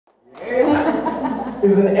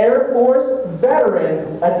is an Air Force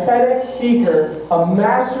veteran, a TEDx speaker, a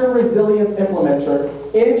master resilience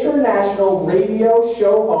implementer, international radio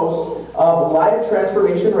show host of Live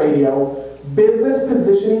Transformation Radio, business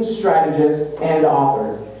positioning strategist, and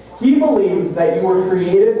author. He believes that you were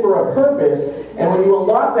created for a purpose, and when you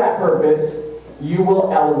unlock that purpose, you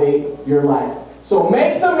will elevate your life. So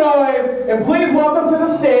make some noise, and please welcome to the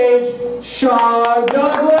stage, Sean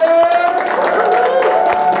Douglas!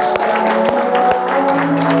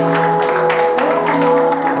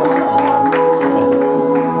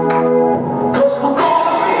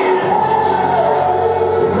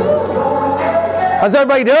 How's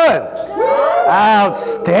everybody doing?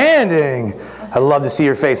 Outstanding. I love to see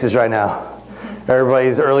your faces right now.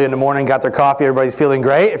 Everybody's early in the morning, got their coffee, everybody's feeling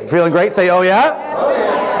great. If you're feeling great, say, oh yeah? Oh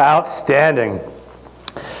yeah. Outstanding.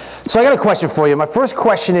 So I got a question for you. My first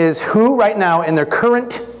question is, who right now in their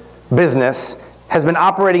current business has been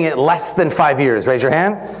operating at less than 5 years? Raise your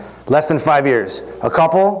hand. Less than 5 years. A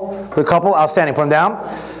couple? Outstanding. Put them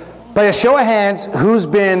down. By a show of hands, who's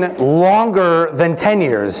been longer than 10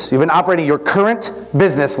 years? You've been operating your current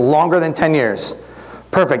business longer than 10 years.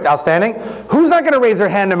 Perfect, outstanding. Who's not gonna raise their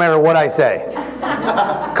hand no matter what I say?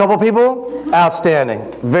 Couple people?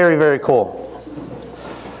 Outstanding, very, very cool.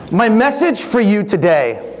 My message for you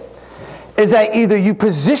today is that either you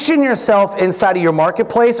position yourself inside of your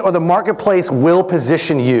marketplace or the marketplace will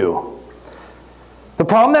position you. The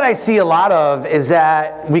problem that I see a lot of is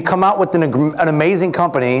that we come out with an amazing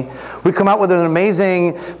company, we come out with an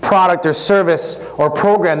amazing product or service or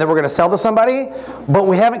program that we're going to sell to somebody, but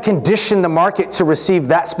we haven't conditioned the market to receive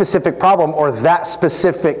that specific problem or that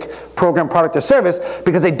specific program, product, or service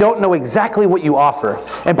because they don't know exactly what you offer.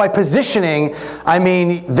 And by positioning, I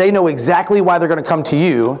mean they know exactly why they're going to come to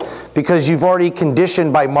you because you've already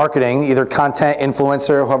conditioned by marketing, either content,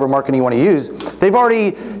 influencer, whoever marketing you want to use, they've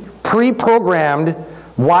already pre-programmed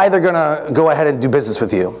why they're going to go ahead and do business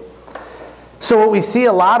with you. So what we see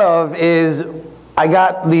a lot of is, I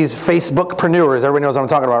got these Facebookpreneurs, everybody knows what I'm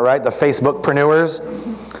talking about, right? The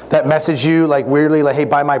Facebookpreneurs that message you like weirdly, like, hey,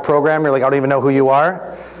 buy my program. You're like, I don't even know who you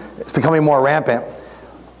are. It's becoming more rampant.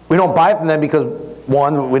 We don't buy from them because,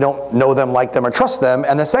 one, we don't know them, like them, or trust them.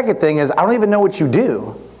 And the second thing is, I don't even know what you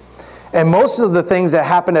do. And most of the things that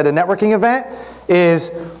happen at a networking event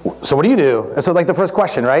is, so what do you do? And so like the first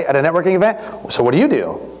question, right? At a networking event, so what do you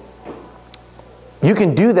do? You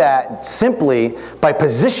can do that simply by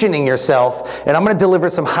positioning yourself, and I'm going to deliver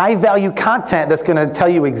some high value content that's going to tell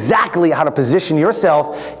you exactly how to position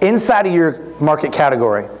yourself inside of your market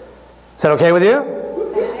category. Is that okay with you?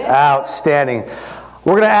 Outstanding.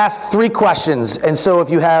 We're going to ask 3 questions, and so if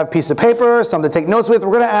you have a piece of paper, something to take notes with,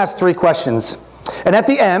 we're going to ask 3 questions. And at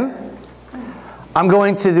the end, I'm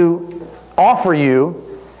going to offer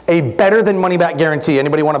you a better than money back guarantee.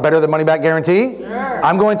 Anybody want a better than money back guarantee? Sure.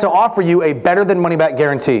 I'm going to offer you a better than money back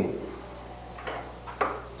guarantee.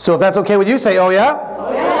 So if that's okay with you, say, oh yeah?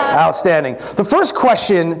 Oh yeah. Outstanding. The first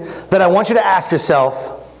question that I want you to ask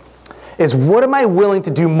yourself is, what am I willing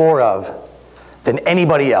to do more of than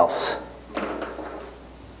anybody else?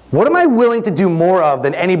 What am I willing to do more of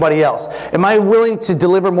than anybody else? Am I willing to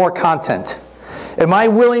deliver more content? Am I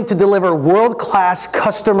willing to deliver world-class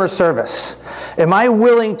customer service? Am I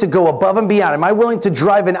willing to go above and beyond? Am I willing to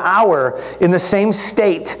drive an hour in the same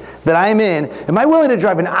state that I'm in? Am I willing to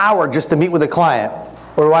drive an hour just to meet with a client?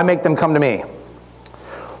 Or do I make them come to me?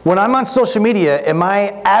 When I'm on social media, am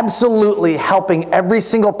I absolutely helping every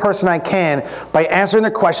single person I can by answering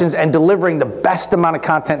their questions and delivering the best amount of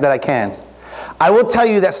content that I can? I will tell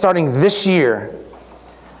you that starting this year,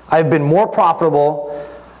 I've been more profitable,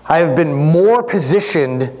 I have been more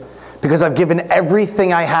positioned because I've given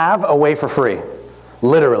everything I have away for free.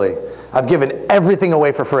 Literally. I've given everything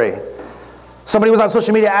away for free. Somebody was on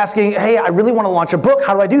social media asking, hey, I really want to launch a book.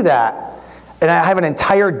 How do I do that? And I have an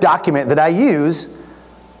entire document that I use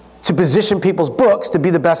to position people's books to be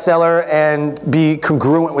the bestseller and be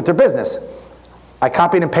congruent with their business. I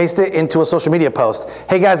copied and pasted it into a social media post.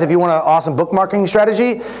 Hey guys, if you want an awesome book marketing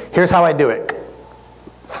strategy, here's how I do it.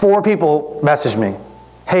 4 people messaged me.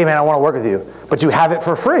 Hey man, I want to work with you, but you have it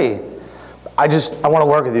for free. I want to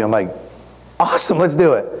work with you. I'm like, awesome, let's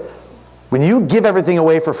do it. When you give everything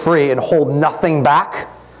away for free and hold nothing back,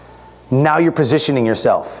 now you're positioning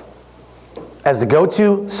yourself as the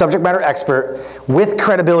go-to subject matter expert with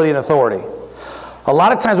credibility and authority. A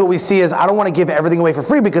lot of times what we see is, I don't want to give everything away for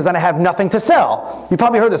free because then I have nothing to sell. You've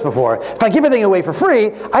probably heard this before. If I give everything away for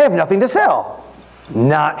free, I have nothing to sell.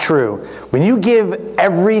 Not true. When you give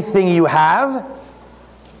everything you have,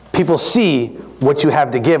 people see what you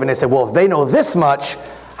have to give and they say, well, if they know this much,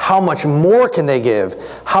 How much more can they give?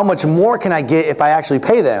 How much more can I get if I actually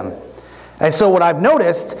pay them? And so what I've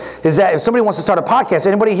noticed is that if somebody wants to start a podcast,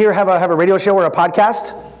 anybody here have a radio show or a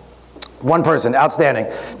podcast? One person, outstanding.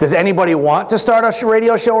 Does anybody want to start a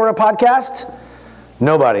radio show or a podcast?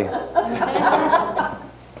 Nobody.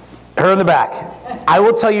 Her in the back. I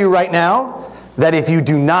will tell you right now that if you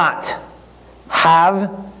do not have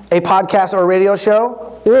a podcast or a radio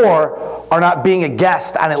show, or are not being a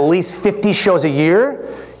guest on at least 50 shows a year,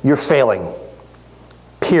 you're failing.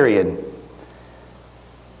 Period.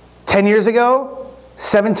 10 years ago,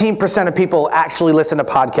 17% of people actually listen to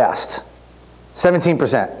podcasts.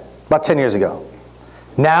 17%, about 10 years ago.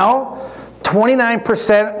 Now,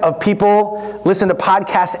 29% of people listen to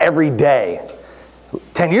podcasts every day.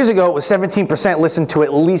 10 years ago, it was 17% listened to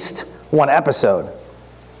at least one episode.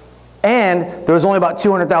 And there was only about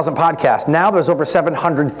 200,000 podcasts. Now there's over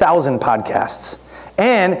 700,000 podcasts.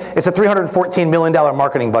 And it's a $314 million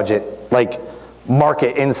marketing budget, like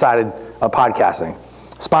market inside of podcasting.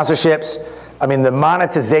 Sponsorships, I mean, the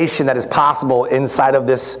monetization that is possible inside of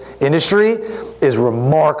this industry is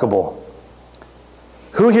remarkable.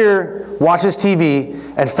 Who here watches TV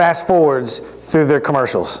and fast forwards through their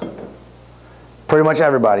commercials? Pretty much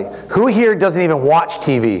everybody. Who here doesn't even watch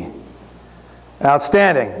TV?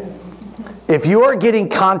 Outstanding. If you are getting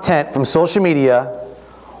content from social media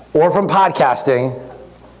or from podcasting,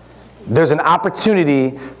 there's an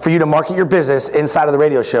opportunity for you to market your business inside of the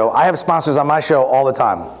radio show. I have sponsors on my show all the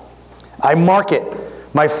time. I market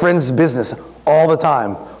my friend's business all the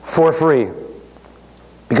time for free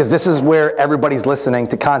because this is where everybody's listening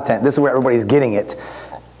to content. This is where everybody's getting it.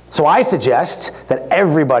 So I suggest that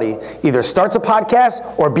everybody either starts a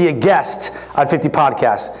podcast or be a guest on 50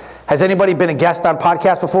 podcasts. Has anybody been a guest on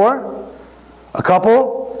podcasts before? A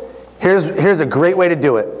couple? Here's a great way to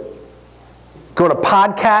do it. Go to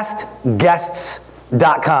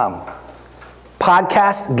podcastguests.com.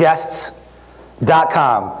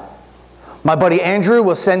 Podcastguests.com. My buddy Andrew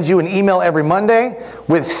will send you an email every Monday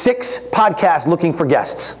with 6 podcasts looking for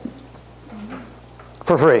guests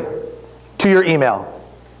for free to your email.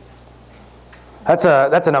 That's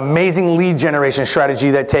an amazing lead generation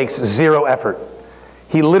strategy that takes 0 effort.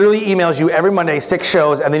 He literally emails you every Monday 6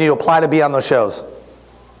 shows, and then you apply to be on those shows.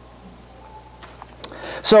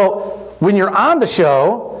 So when you're on the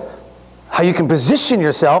show, how you can position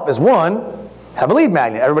yourself is, one, have a lead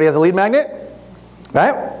magnet. Everybody has a lead magnet,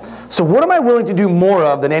 right? So what am I willing to do more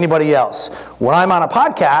of than anybody else? When I'm on a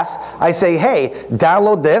podcast, I say, hey,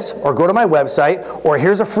 download this or go to my website or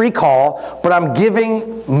here's a free call, but I'm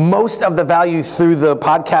giving most of the value through the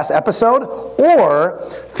podcast episode or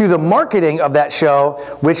through the marketing of that show,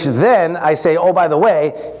 which then I say, oh, by the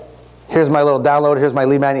way, here's my little download, here's my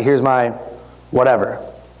lead magnet, here's my whatever.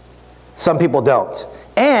 Some people don't.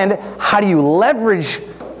 And how do you leverage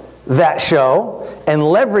that show and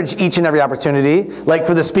leverage each and every opportunity? Like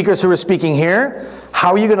for the speakers who are speaking here,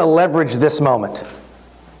 how are you going to leverage this moment?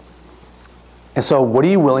 And so what are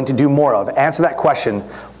you willing to do more of? Answer that question.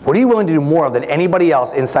 What are you willing to do more of than anybody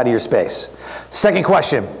else inside of your space? Second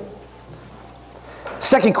question.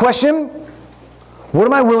 What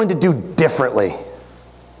am I willing to do differently?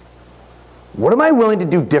 What am I willing to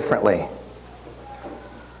do differently?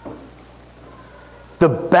 The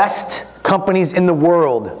best companies in the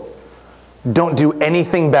world don't do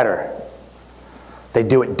anything better. They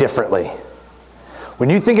do it differently. When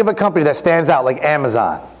you think of a company that stands out like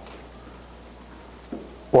Amazon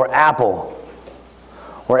or Apple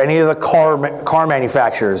or any of the car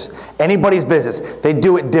manufacturers, anybody's business, they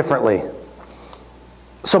do it differently.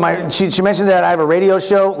 So she mentioned that I have a radio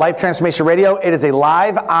show, Life Transformation Radio. It is a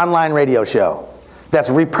live online radio show that's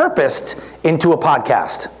repurposed into a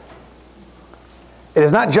podcast. It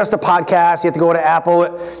is not just a podcast. You have to go to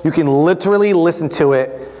Apple. You can literally listen to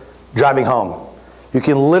it driving home. You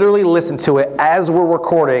can literally listen to it as we're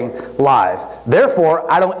recording live. Therefore,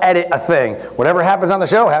 I don't edit a thing. Whatever happens on the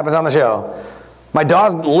show, happens on the show. My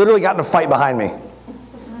dog's literally got in a fight behind me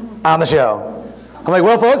on the show. I'm like,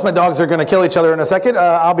 well, folks, my dogs are going to kill each other in a second.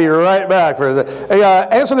 I'll be right back for a second. Hey,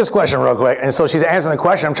 answer this question real quick. And so she's answering the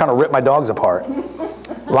question. I'm trying to rip my dogs apart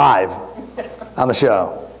live on the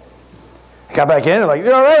show. Got back in and like,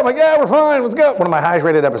 you all right? I'm like, yeah, we're fine. Let's go. One of my highest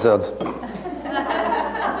rated episodes.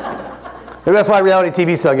 Maybe that's why reality TV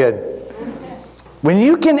is so good. When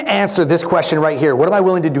you can answer this question right here, what am I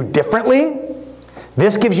willing to do differently?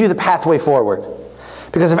 This gives you the pathway forward.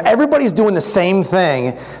 Because if everybody's doing the same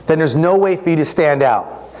thing, then there's no way for you to stand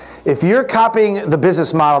out. If you're copying the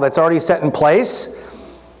business model that's already set in place,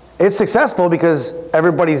 it's successful because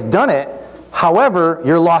everybody's done it. However,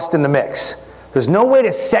 you're lost in the mix. There's no way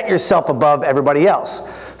to set yourself above everybody else.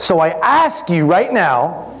 So I ask you right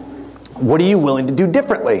now, what are you willing to do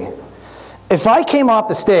differently? If I came off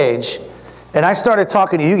the stage and I started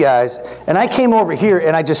talking to you guys, and I came over here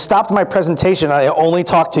and I just stopped my presentation and I only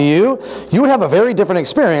talked to you, you would have a very different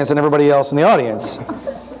experience than everybody else in the audience.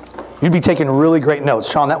 You'd be taking really great notes.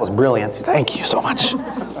 Sean, that was brilliant. Thank you so much.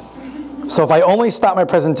 So if I only stopped my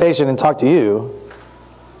presentation and talked to you,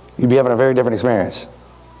 you'd be having a very different experience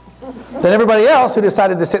than everybody else who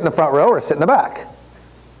decided to sit in the front row or sit in the back.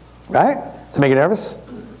 Right? Does it make you nervous?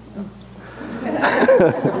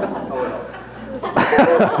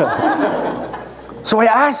 So I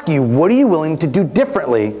ask you, what are you willing to do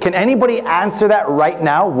differently? Can anybody answer that right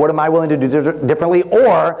now? What am I willing to do differently?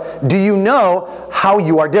 Or do you know how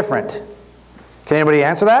you are different? Can anybody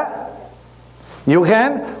answer that? You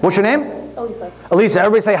can? What's your name? Elisa. Elisa.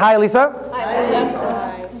 Everybody say hi, Elisa. Hi,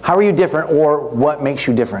 Elisa. How are you different, or what makes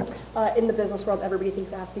you different? In the business world, everybody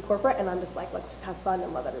thinks it has to be corporate, and I'm just like, let's just have fun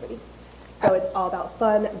and love everybody. So it's all about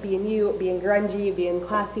fun, being you, being grungy, being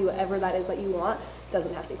classy, whatever that is that you want.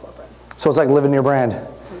 Doesn't have to be corporate. So it's like living your brand,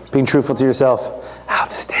 being truthful to yourself.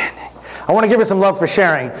 Outstanding. I want to give her some love for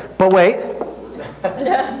sharing, but wait.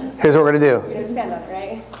 Here's what we're going to do. You're going to expand on it,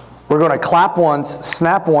 right? We're going to clap once,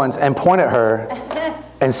 snap once, and point at her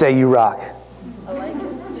and say, you rock. I like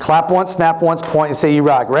it. Clap once, snap once, point, and say, you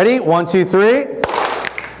rock. Ready? 1, 2, 3.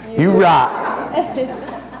 You rock.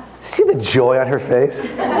 See the joy on her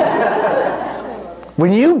face?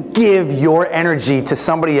 When you give your energy to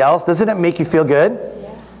somebody else, doesn't it make you feel good? Yeah.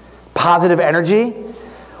 Positive energy.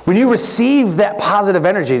 When you receive that positive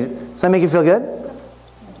energy, does that make you feel good?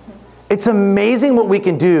 It's amazing what we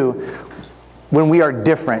can do when we are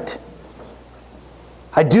different.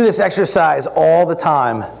 I do this exercise all the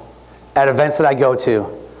time at events that I go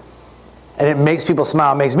to. And it makes people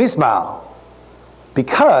smile, it makes me smile.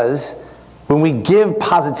 Because when we give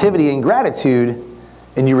positivity and gratitude,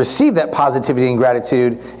 and you receive that positivity and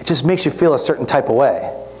gratitude, it just makes you feel a certain type of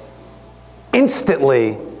way.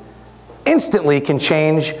 Instantly can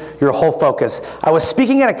change your whole focus. I was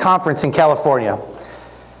speaking at a conference in California,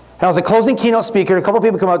 and I was a closing keynote speaker. A couple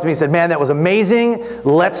people come up to me and said, man, that was amazing.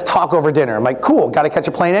 Let's talk over dinner. I'm like, cool, got to catch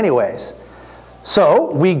a plane anyways.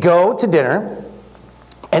 So we go to dinner,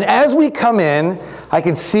 and as we come in, I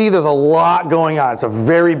can see there's a lot going on. It's a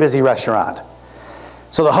very busy restaurant.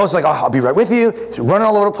 So the host is like, oh, I'll be right with you. He's running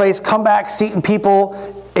all over the place, come back, seating people.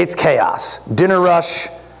 It's chaos. Dinner rush.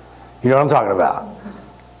 You know what I'm talking about.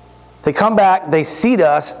 They come back, they seat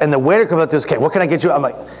us, and the waiter comes up to us, okay, what can I get you? I'm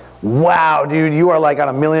like, wow, dude, you are like on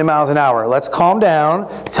 1,000,000 miles an hour. Let's calm down.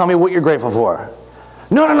 Tell me what you're grateful for.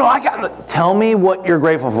 No, I got it. Tell me what you're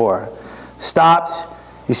grateful for. Stopped.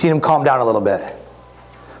 You seen him calm down a little bit.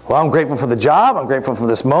 Well, I'm grateful for the job. I'm grateful for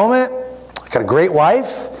this moment. I got a great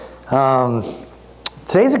wife.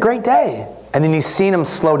 Today's a great day. And then you've seen him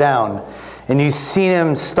slow down. And you've seen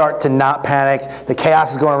him start to not panic. The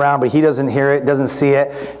chaos is going around, but he doesn't hear it, doesn't see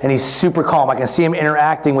it. And he's super calm. I can see him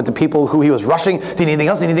interacting with the people who he was rushing. Do you need anything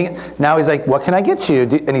else? Do you need anything? Now he's like, what can I get you?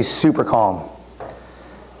 And he's super calm.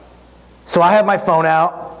 So I have my phone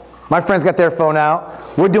out. My friends got their phone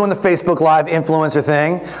out. We're doing the Facebook Live influencer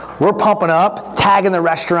thing. We're pumping up, tagging the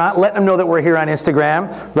restaurant, letting them know that we're here on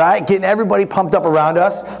Instagram, right? Getting everybody pumped up around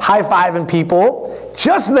us, high-fiving people.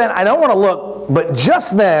 Just then, I don't want to look, but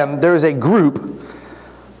just then, there's a group.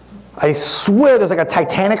 I swear there's like a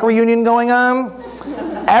Titanic reunion going on.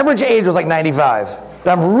 Average age was like 95.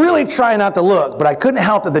 I'm really trying not to look, but I couldn't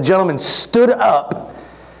help it. The gentleman stood up,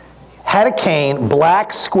 had a cane,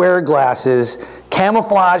 black square glasses,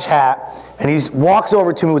 camouflage hat, and he walks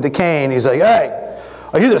over to me with the cane. He's like, hey,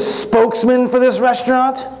 are you the spokesman for this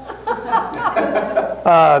restaurant?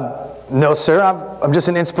 No, sir, I'm just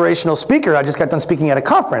an inspirational speaker. I just got done speaking at a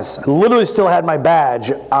conference. I literally still had my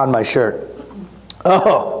badge on my shirt.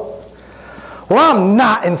 Oh, well, I'm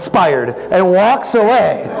not inspired, and walks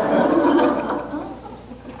away.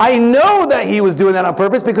 I know that he was doing that on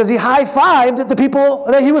purpose because he high-fived the people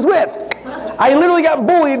that he was with. I literally got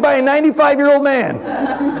bullied by a 95-year-old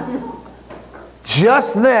man.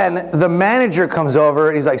 Just then, the manager comes over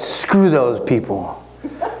and he's like, screw those people.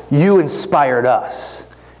 You inspired us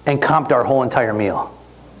and comped our whole entire meal.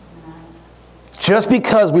 Just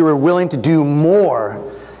because we were willing to do more.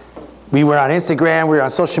 We were on Instagram, we were on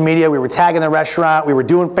social media, we were tagging the restaurant, we were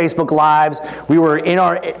doing Facebook Lives, we were in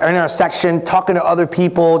our section talking to other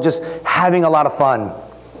people, just having a lot of fun.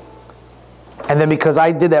 And then because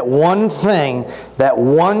I did that one thing, that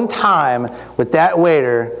one time with that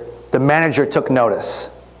waiter, the manager took notice.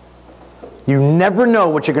 You never know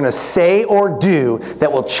what you're going to say or do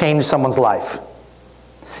that will change someone's life.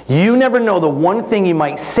 You never know the one thing you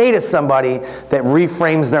might say to somebody that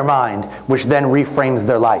reframes their mind, which then reframes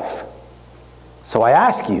their life. So I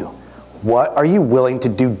ask you, what are you willing to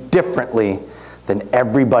do differently than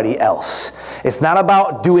everybody else? It's not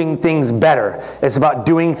about doing things better. It's about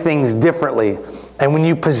doing things differently. And when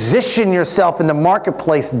you position yourself in the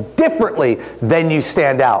marketplace differently, then you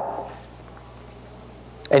stand out.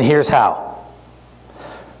 And here's how.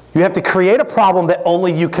 You have to create a problem that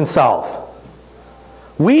only you can solve.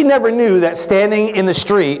 We never knew that standing in the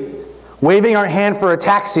street, waving our hand for a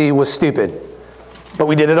taxi was stupid. But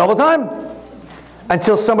we did it all the time.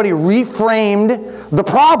 Until somebody reframed the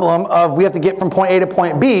problem of we have to get from point A to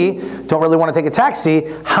point B, don't really want to take a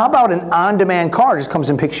taxi. How about an on-demand car just comes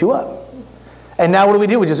and picks you up? And now what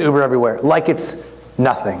do? We just Uber everywhere, like it's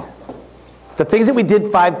nothing. The things that we did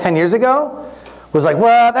 5, 10 years ago was like,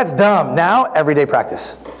 well, that's dumb. Now, everyday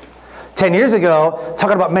practice. 10 years ago,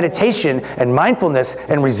 talking about meditation and mindfulness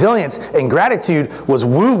and resilience and gratitude was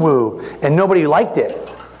woo-woo, and nobody liked it.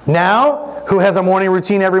 Now, who has a morning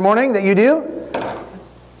routine every morning that you do?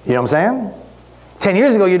 You know what I'm saying? 10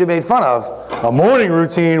 years ago, you'd have made fun of a morning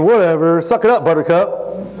routine, whatever, suck it up,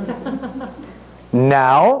 buttercup.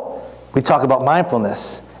 Now, we talk about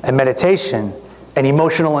mindfulness and meditation and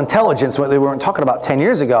emotional intelligence, what they weren't talking about 10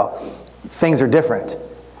 years ago. Things are different.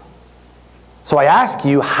 So I ask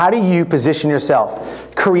you, how do you position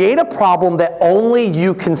yourself? Create a problem that only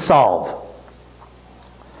you can solve.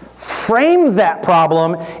 Frame that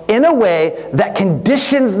problem in a way that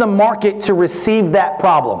conditions the market to receive that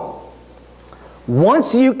problem.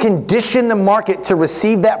 Once you condition the market to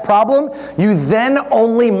receive that problem, you then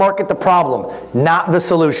only market the problem, not the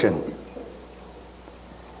solution.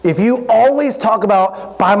 If you always talk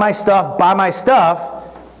about buy my stuff,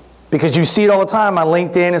 because you see it all the time on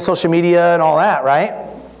LinkedIn and social media and all that, right?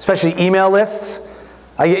 Especially email lists.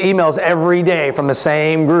 I get emails every day from the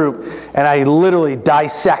same group, and I literally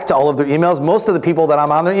dissect all of their emails. Most of the people that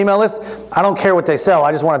I'm on their email list, I don't care what they sell.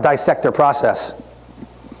 I just want to dissect their process.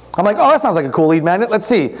 I'm like, oh, that sounds like a cool lead magnet. Let's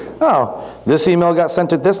see. Oh, this email got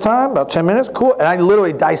sent at this time, about 10 minutes. Cool. And I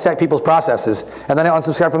literally dissect people's processes, and then I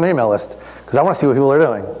unsubscribe from their email list because I want to see what people are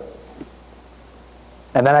doing.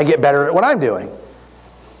 And then I get better at what I'm doing.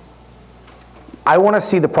 I want to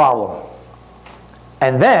see the problem.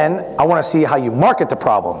 And then I want to see how you market the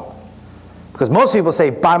problem. Because most people say,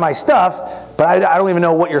 buy my stuff, but I don't even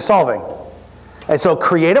know what you're solving. And so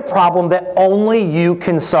create a problem that only you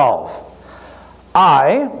can solve.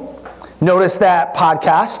 I notice that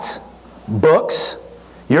podcasts, books,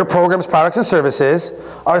 your programs, products, and services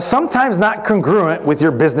are sometimes not congruent with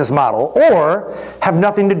your business model or have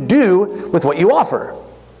nothing to do with what you offer.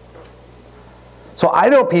 So I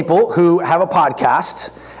know people who have a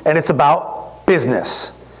podcast and it's about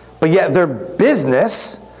business, but yet their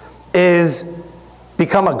business is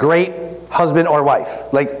become a great husband or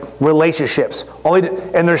wife, like relationships.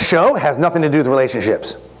 And their show has nothing to do with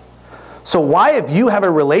relationships. So why, if you have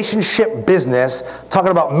a relationship business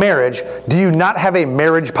talking about marriage, do you not have a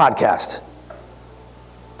marriage podcast?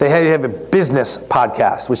 They have a business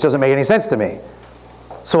podcast, which doesn't make any sense to me.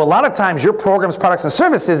 So a lot of times your programs, products, and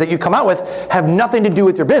services that you come out with have nothing to do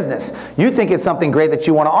with your business. You think it's something great that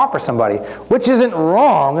you want to offer somebody, which isn't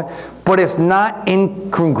wrong, but it's not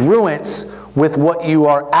in congruence with what you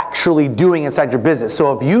are actually doing inside your business.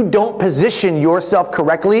 So if you don't position yourself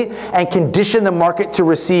correctly and condition the market to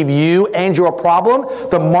receive you and your problem,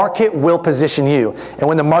 the market will position you. And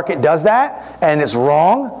when the market does that and it's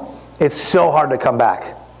wrong, it's so hard to come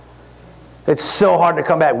back. It's so hard to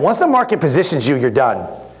come back. Once the market positions you, you're done.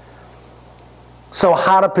 So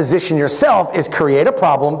how to position yourself is create a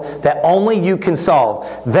problem that only you can solve.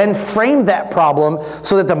 Then frame that problem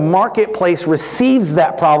so that the marketplace receives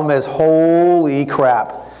that problem as, holy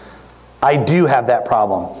crap, I do have that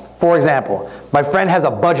problem. For example, my friend has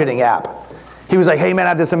a budgeting app. He was like, hey man, I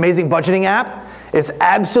have this amazing budgeting app. It's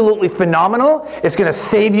absolutely phenomenal. It's going to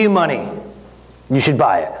save you money. You should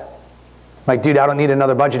buy it. Like, dude, I don't need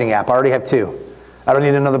another budgeting app. I already have 2. I don't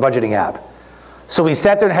need another budgeting app. So we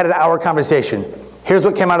sat there and had an hour conversation. Here's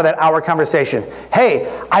what came out of that hour conversation. Hey,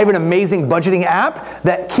 I have an amazing budgeting app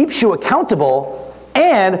that keeps you accountable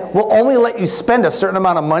and will only let you spend a certain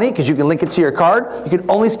amount of money because you can link it to your card. You can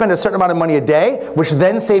only spend a certain amount of money a day, which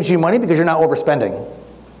then saves you money because you're not overspending.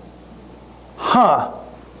 Huh.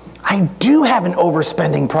 I do have an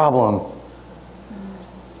overspending problem.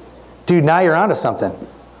 Dude, now you're onto something,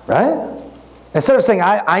 right? Instead of saying,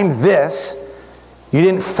 I'm this, you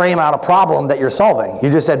didn't frame out a problem that you're solving. You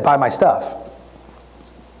just said, buy my stuff.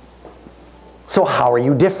 So how are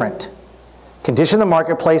you different? Condition the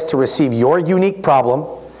marketplace to receive your unique problem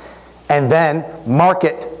and then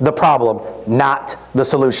market the problem, not the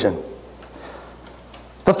solution.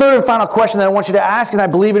 The third and final question that I want you to ask, and I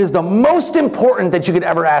believe it is the most important that you could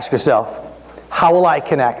ever ask yourself: how will I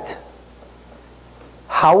connect?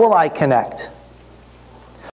 How will I connect?